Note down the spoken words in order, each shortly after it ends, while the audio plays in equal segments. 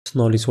So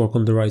now let's work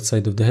on the right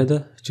side of the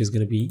header, which is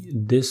going to be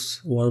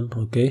this one.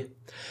 Okay,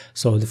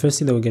 so the first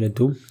thing that we're going to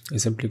do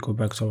is simply go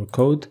back to our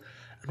code,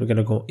 and we're going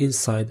to go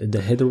inside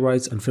the header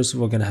rights, and first of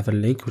all we're going to have a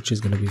link which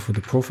is going to be for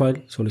the profile,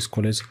 so let's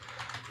call it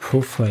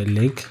profile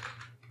link.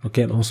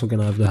 Okay, and also going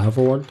to have the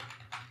hover one,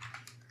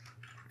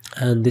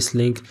 and this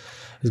link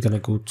is going to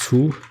go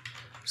to,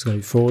 it's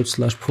going to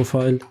be /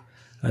 profile,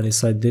 and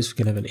inside this we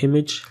can have an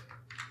image.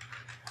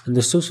 And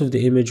the source of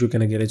the image, we're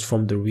going to get it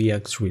from the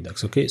React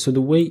Redux. Okay, so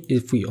the way,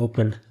 if we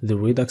open the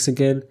Redux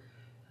again,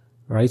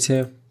 right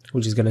here,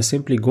 we're just going to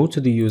simply go to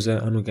the user,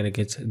 and we're going to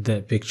get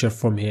the picture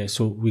from here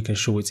so we can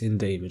show it in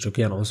the image.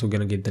 Okay, and also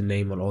going to get the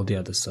name and all the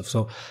other stuff.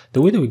 So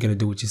the way that we're going to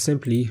do it is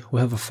simply, we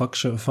have a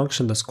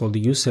function that's called the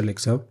use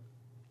selector.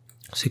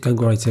 So you can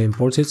go right here,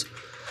 import it.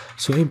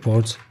 So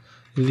import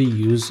the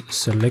use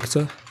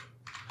selector,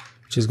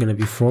 which is going to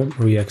be from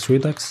React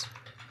Redux.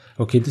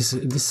 Okay,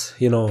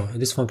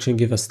 this function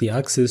gives us the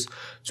access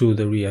to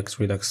the React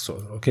Redux store.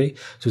 Okay,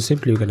 so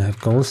simply we're gonna have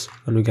const,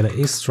 and we're gonna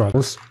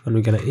extract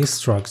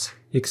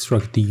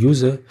the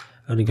user,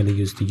 and we're gonna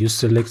use the use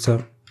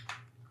selector.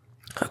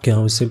 Okay,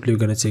 now simply we're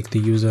gonna take the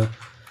user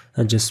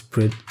and just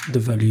spread the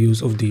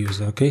values of the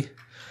user. Okay,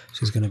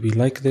 so it's gonna be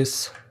like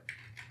this.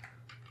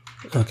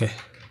 Okay,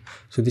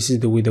 so this is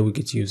the way that we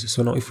get user.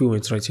 So now if we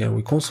went right here and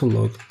we console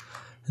log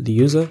the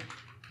user,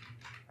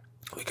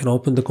 we can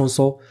open the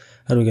console,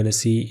 and we're going to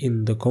see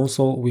in the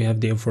console we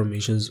have the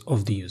informations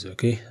of the user.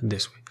 Okay,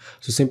 this way.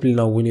 So simply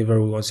now whenever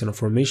we want some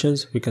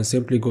informations, we can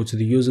simply go to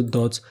the user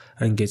dot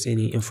and get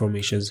any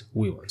informations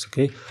we want.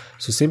 Okay,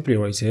 so simply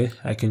right here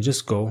I can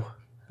just go,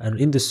 and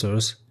in the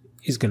source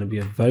is going to be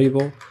a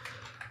variable,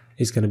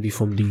 it's going to be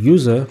from the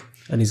user,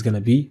 and it's going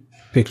to be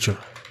picture.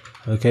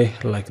 Okay,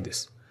 like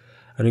this.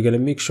 And we're going to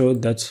make sure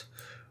that,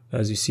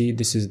 as you see,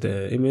 this is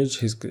the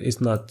image. It's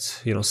not,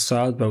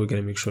 styled, but we're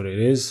gonna make sure it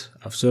is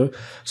after.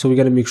 So we're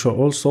gonna make sure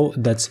also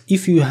that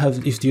if you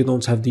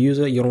don't have the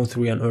user, you don't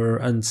throw an error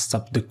and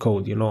stop the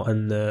code,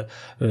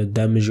 and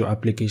damage your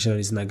application,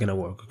 and it's not gonna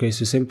work. Okay,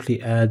 so simply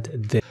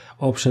add the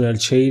optional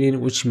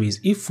chaining, which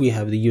means if we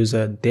have the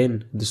user,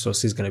 then the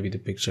source is gonna be the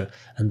picture,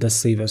 and that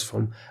saves us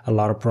from a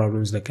lot of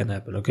problems that can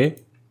happen. Okay.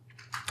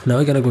 Now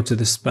we're gonna go to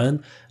the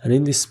span, and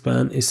in this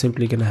span is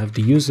simply gonna have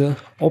the user,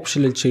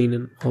 optional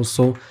chaining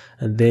also,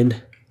 and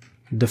then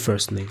the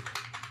first name.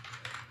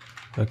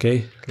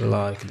 Okay,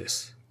 like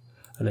this.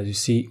 And as you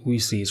see, we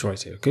see it right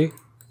here. Okay,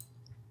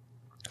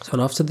 so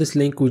now after this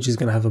link, we're just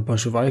gonna have a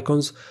bunch of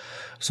icons.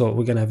 So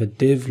we're gonna have a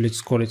div,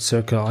 let's call it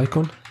circle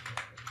icon,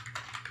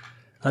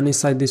 and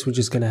inside this we're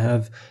just gonna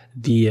have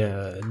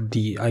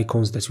the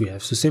icons that we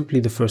have. So simply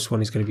the first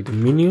one is gonna be the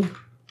menu,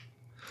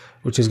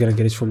 which is gonna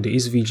get it from the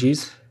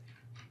SVGs.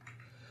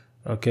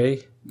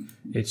 Okay,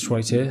 it's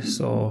right here,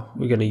 so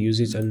we're gonna use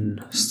it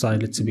and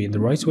style it to be in the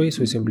right way.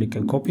 So we simply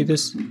can copy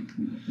this.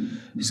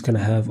 It's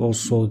gonna have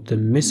also the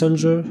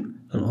messenger,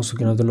 and also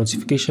gonna have the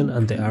notification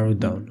and the arrow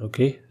down.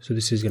 Okay, so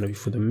this is gonna be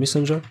for the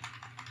messenger.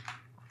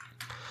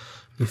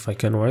 If I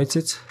can write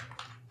it,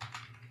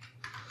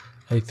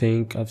 I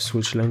think I've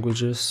switched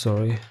languages,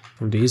 sorry,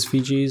 from the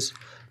SVGs.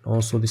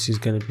 Also this is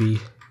gonna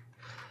be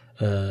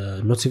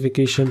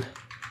notification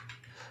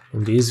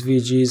from the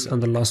SVGs,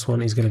 and the last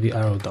one is gonna be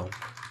arrow down.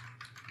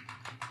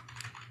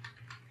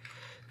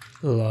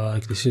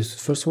 Like this is the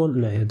first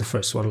one, the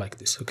first one like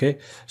this. Okay,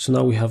 so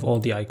now we have all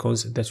the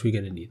icons that we're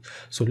gonna need.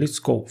 So let's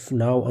go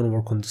now and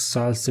work on the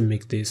styles to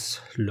make this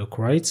look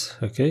right.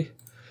 Okay,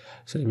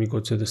 so let me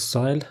go to the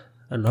style,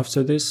 and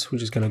after this we're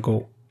just gonna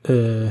go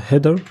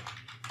header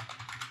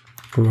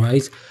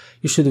right.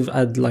 You should have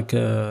added like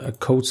a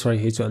quotes right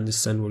here to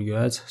understand where you're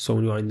at. So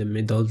when you are in the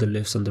middle, the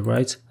left and the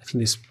right, I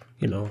think this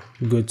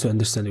good to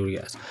understand where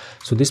you're at.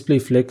 So display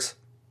flex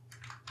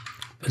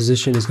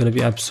position is gonna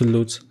be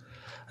absolute,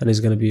 and it's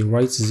going to be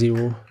right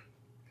 0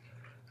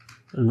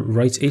 and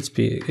right 8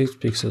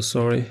 pixels,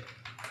 sorry,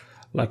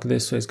 like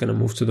this. So it's going to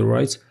move to the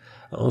right.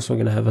 I'm also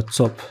going to have a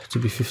top to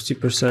be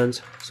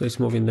 50%, so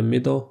it's moving in the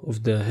middle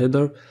of the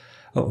header.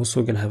 I'm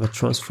also going to have a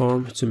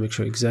transform to make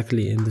sure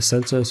exactly in the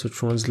center, so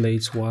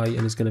translates y,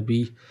 and it's going to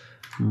be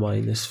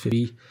minus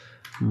 50%,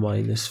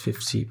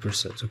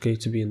 okay,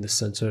 to be in the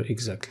center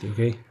exactly.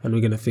 Okay, and we're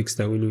going to fix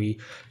that when we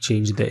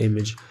change the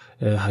image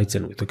height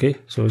and width. Okay,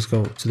 so let's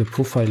go to the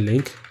profile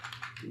link.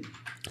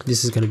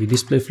 This is going to be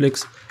display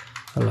flex,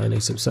 align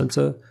item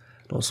center,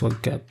 and also a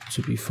gap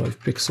to be 5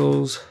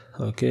 pixels.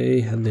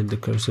 Okay, and then the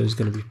cursor is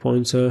going to be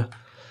pointer.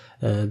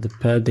 The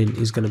padding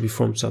is going to be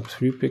from top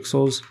 3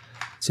 pixels,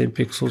 10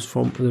 pixels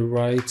from the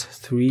right,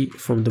 3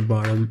 from the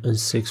bottom, and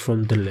 6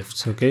 from the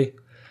left. Okay,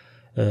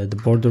 the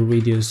border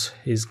radius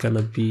is going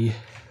to be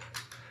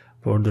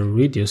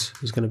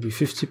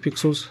 50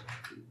 pixels.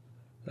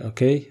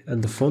 Okay,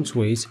 and the font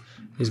weight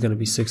is going to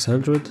be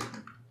 600.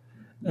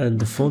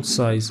 And the font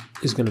size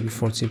is going to be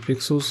 14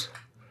 pixels,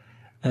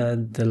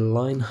 and the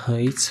line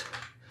height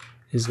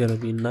is going to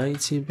be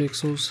 19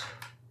 pixels,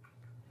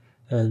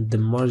 and the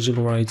margin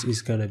right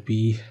is going to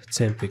be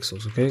 10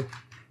 pixels. Okay,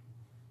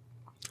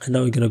 and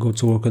now we're going to go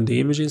to work on the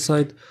image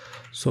inside.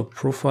 So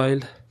profile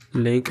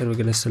link, and we're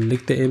going to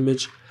select the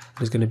image,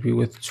 It's going to be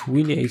with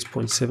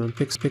 28.7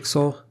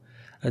 pixel,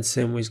 and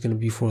same way it's going to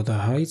be for the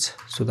height.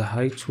 So the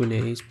height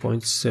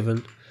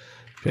 28.7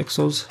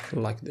 pixels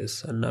like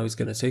this, and now it's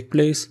going to take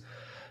place.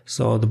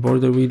 So the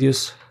border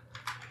radius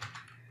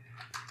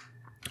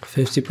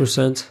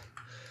 50%,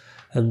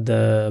 and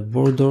the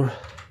border,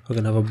 we're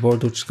going to have a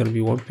border which is going to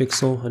be 1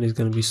 pixel, and it's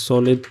going to be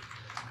solid,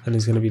 and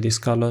it's going to be this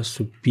color,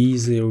 so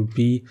B0,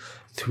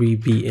 B3,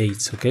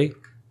 B8. Okay,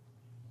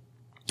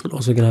 and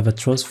also we're going to have a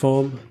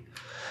transform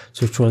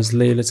to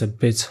translate it a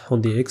bit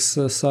on the X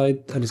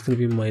side, and it's going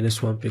to be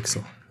 -1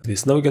 pixel.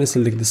 This, now we're going to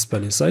select the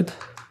span inside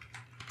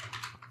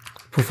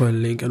profile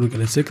link, and we're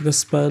going to take the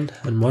span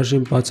and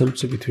margin bottom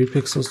to be 3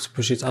 pixels to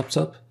push it up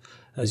top,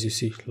 as you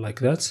see, like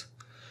that.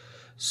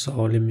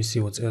 So let me see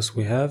what else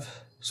we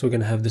have. So we're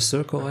going to have the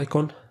circle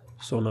icon,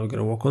 so now we're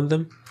going to work on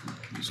them.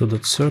 So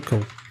the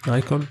circle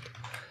icon,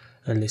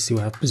 and let's see,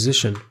 we have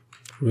position,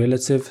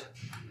 relative,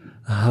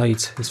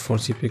 height is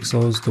 40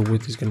 pixels, the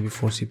width is going to be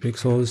 40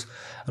 pixels,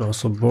 and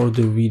also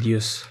border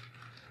radius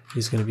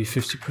is going to be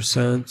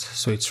 50%,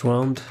 so it's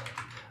round.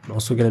 And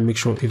also going to make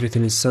sure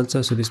everything is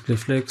center, so display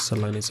flex,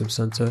 align it to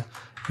center,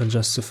 and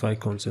justify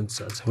content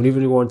center. Whenever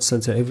you want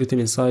center everything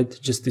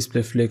inside, just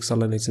display flex,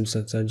 align it to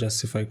center, and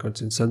justify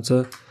content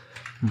center.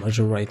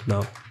 Margin right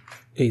now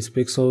 8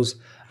 pixels,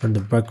 and the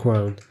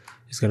background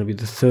is going to be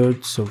the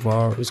third, so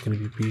var is going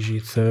to be PG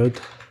third.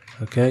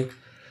 Okay,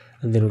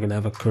 and then we're going to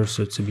have a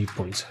cursor to be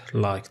point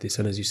like this,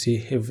 and as you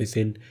see,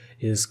 everything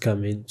is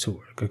coming to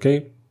work.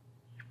 Okay,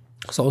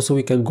 so also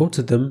we can go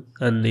to them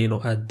and, you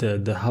know, add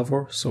the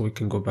hover, so we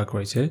can go back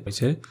right here,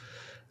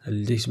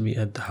 and let me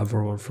add the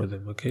hover one for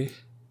them. Okay,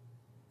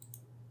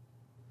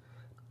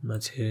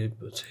 not here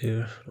but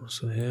here,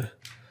 also here,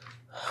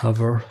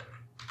 hover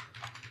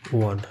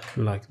one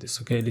like this.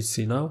 Okay, let's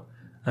see now,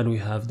 and we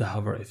have the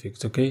hover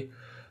effect. Okay,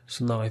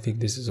 so now I think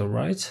this is all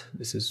right,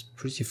 this is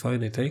pretty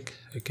fine, I think.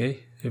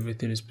 Okay,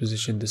 everything is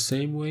positioned the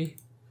same way,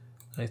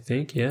 I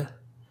think. Yeah,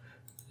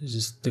 it's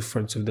just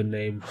difference of the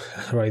name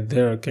right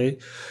there. Okay,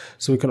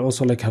 so we can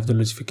also like have the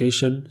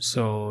notification,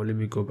 so let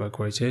me go back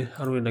right here,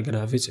 and we're not gonna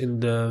have it in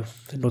the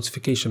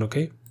notification.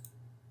 Okay,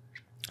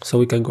 so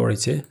we can go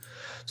right here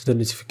to the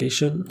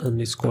notification, and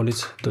let's call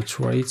it dot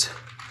write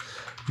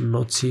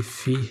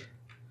notification.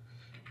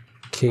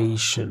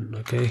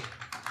 Okay,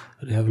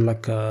 and we have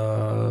like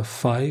a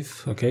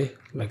 5, okay,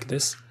 like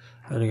this,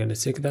 and we're gonna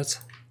take that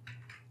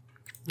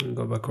and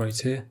go back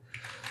right here,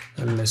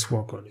 and let's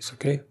work on this.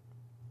 Okay,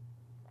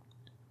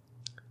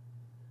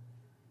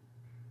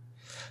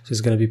 so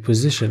it's going to be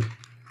position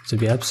to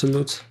be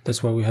absolute,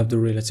 that's why we have the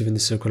relative in the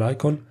circle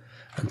icon,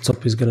 and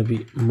top is going to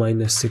be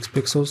 -6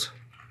 pixels,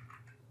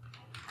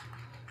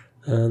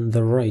 and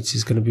the right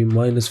is going to be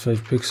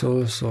 -5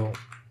 pixels, so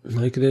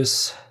like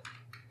this.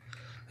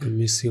 Let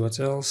me see what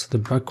else. The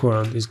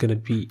background is going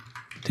to be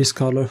this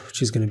color,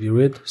 which is going to be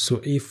red,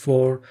 so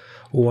A4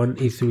 1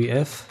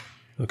 A3F.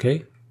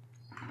 Okay,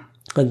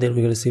 and then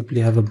we're going to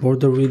simply have a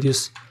border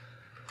radius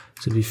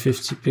to be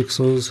 50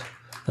 pixels,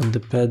 and the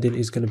padding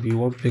is going to be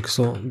 1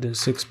 pixel, then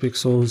 6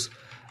 pixels,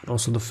 and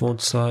also the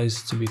font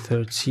size to be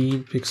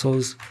 13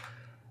 pixels,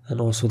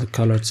 and also the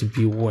color to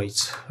be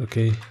white.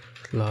 Okay,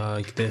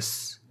 like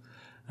this.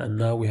 And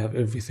now we have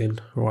everything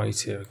right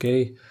here.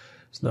 Okay,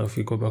 so now if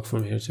we go back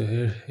from here to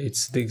here,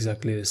 it's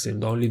exactly the same.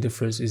 The only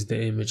difference is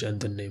the image and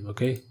the name.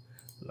 Okay,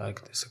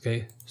 like this.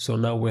 Okay, so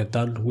now we're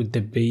done with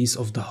the base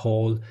of the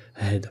whole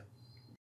head.